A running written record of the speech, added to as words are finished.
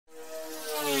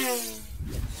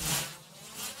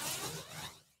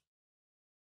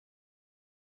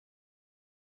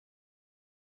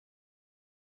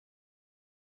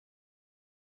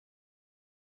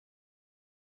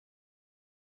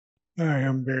Hi,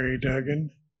 I'm Barry Duggan.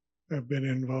 I've been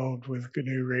involved with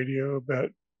GNU Radio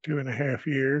about 2.5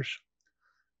 years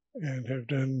and have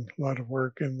done a lot of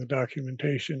work in the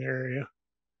documentation area.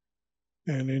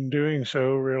 And in doing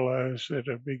so, realized that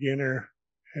a beginner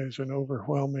has an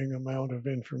overwhelming amount of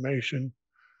information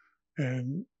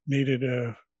and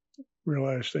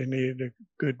realized they needed a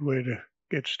good way to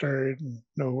get started and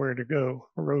know where to go,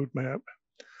 a roadmap.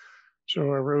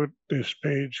 So I wrote this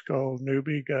page called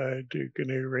Newbie Guide to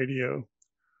GNU Radio.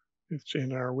 It's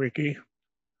in our wiki.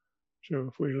 So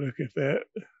if we look at that,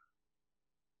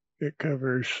 it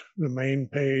covers the main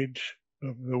page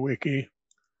of the wiki,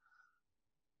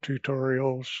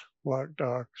 tutorials, block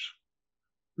docs,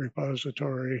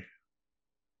 repository,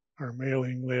 our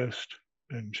mailing list,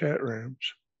 and chat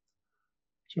rooms.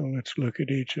 So let's look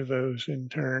at each of those in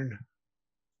turn.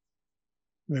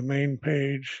 The main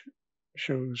page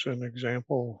shows an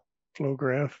example flow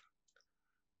graph,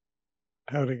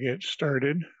 how to get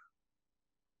started,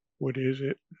 what is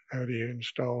it, how do you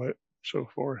install it, so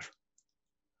forth.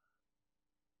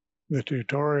 The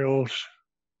tutorials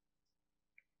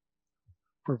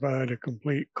provide a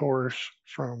complete course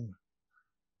from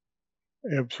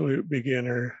absolute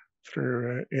beginner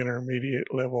through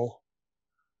intermediate level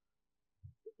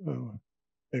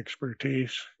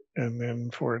expertise, and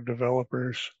then for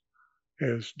developers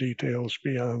has details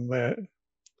beyond that.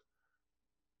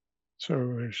 So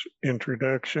there's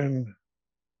introduction,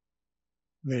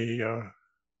 the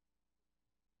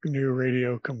GNU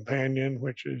Radio Companion,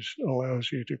 which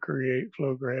allows you to create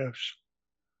flow graphs,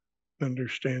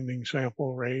 understanding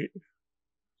sample rate.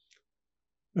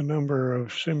 A number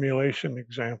of simulation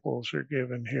examples are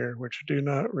given here, which do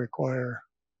not require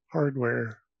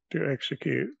hardware to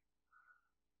execute,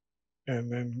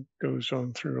 and then goes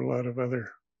on through a lot of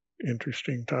other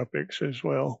interesting topics as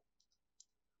well.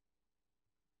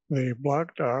 The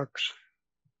block docs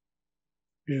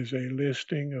is a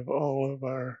listing of all of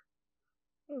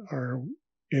our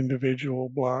individual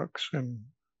blocks, and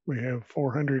we have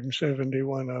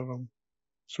 471 of them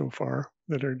so far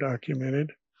that are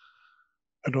documented.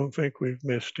 I don't think we've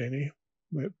missed any,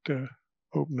 but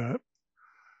hope not.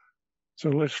 So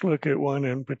let's look at one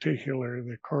in particular,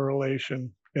 the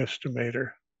Correlation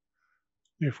Estimator.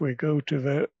 If we go to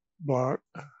that block,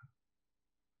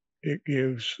 it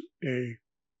gives a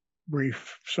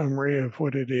brief summary of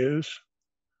what it is,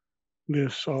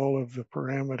 lists all of the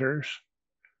parameters,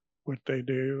 what they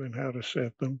do and how to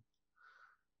set them,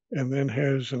 and then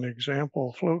has an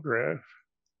example flow graph.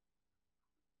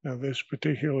 Now this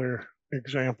particular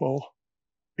example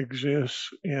exists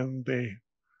in the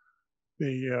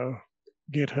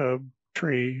GitHub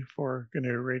tree for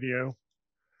GNU Radio,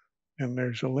 and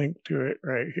there's a link to it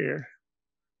right here.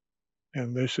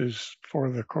 And this is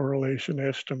for the correlation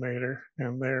estimator,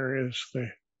 and there is the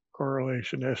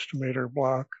correlation estimator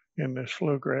block in this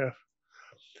flow graph.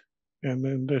 And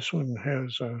then this one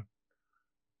has a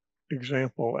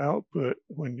example output.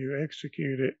 When you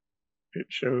execute it, it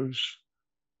shows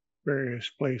various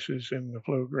places in the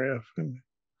flow graph and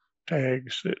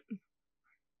tags that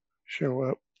show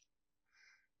up.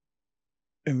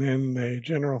 And then the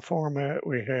general format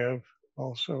we have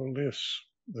also lists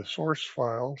the source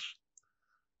files.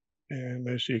 And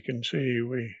as you can see,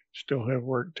 we still have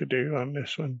work to do on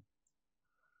this one.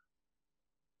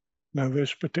 Now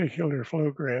this particular flow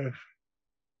graph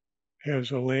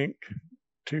has a link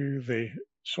to the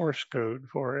source code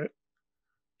for it.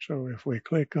 So if we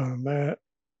click on that,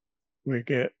 we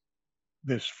get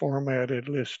this formatted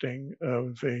listing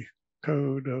of the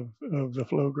code of the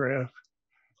flow graph.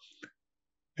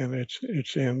 And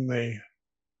it's in the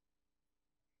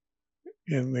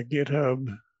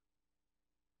GitHub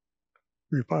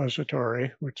repository,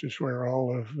 which is where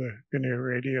all of the GNU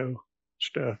Radio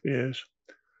stuff is.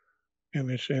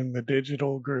 And it's in the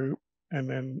digital group, and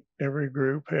then every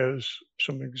group has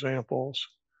some examples.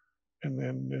 And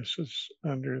then this is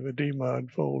under the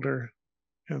DMOD folder,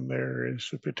 and there is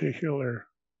the particular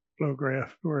flow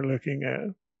graph we're looking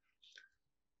at.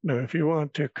 Now, if you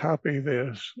want to copy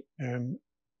this and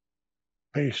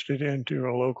paste it into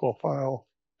a local file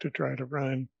to try to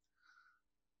run,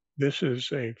 this is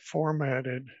a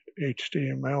formatted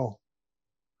HTML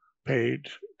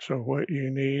page. So what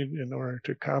you need in order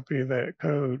to copy that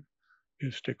code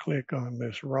is to click on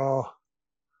this raw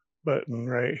button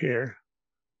right here.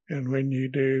 And when you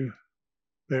do,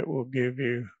 that will give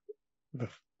you the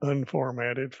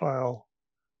unformatted file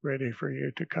ready for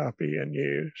you to copy and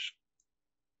use.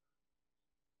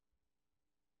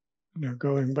 Now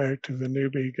going back to the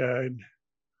Newbie guide,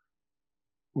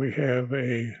 we have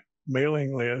a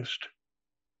mailing list,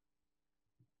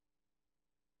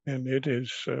 and it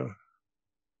is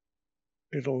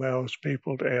it allows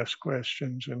people to ask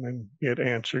questions and then get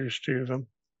answers to them.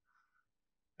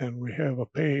 And we have a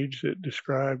page that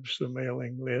describes the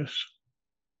mailing list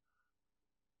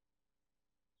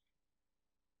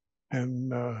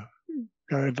and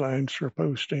guidelines for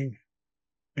posting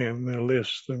and the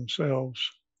lists themselves.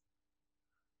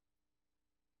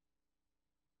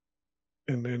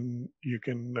 And then you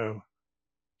can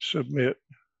submit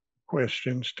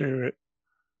questions to it.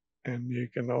 And you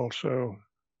can also,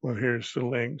 well, here's the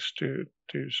links to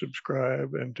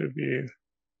subscribe and to view.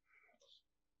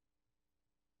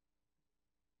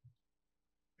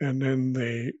 And then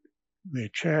the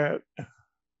chat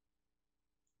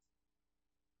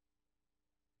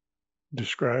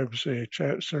describes a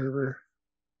chat server.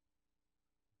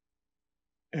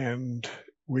 And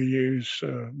we use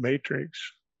Matrix.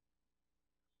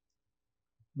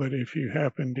 But if you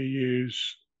happen to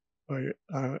use an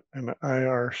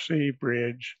IRC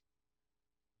bridge,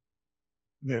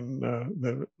 then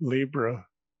the Libra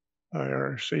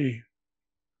IRC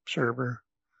server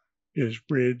is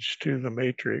bridged to the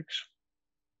Matrix.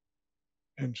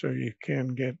 And so you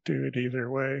can get to it either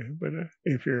way. But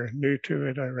if you're new to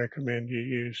it, I recommend you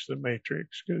use the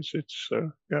Matrix because it's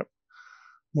got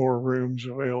more rooms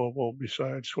available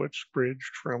besides what's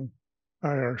bridged from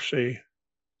IRC.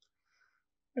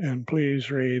 And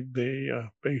please read the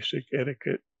basic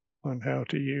etiquette on how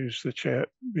to use the chat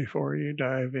before you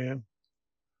dive in.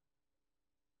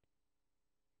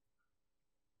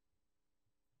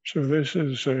 So this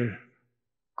is a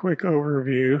quick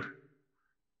overview,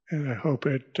 and I hope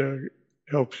it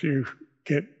helps you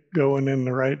get going in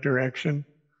the right direction.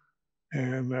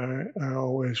 And I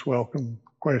always welcome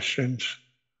questions,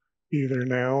 either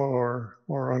now or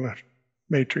on a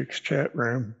Matrix chat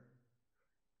room.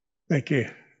 Thank you.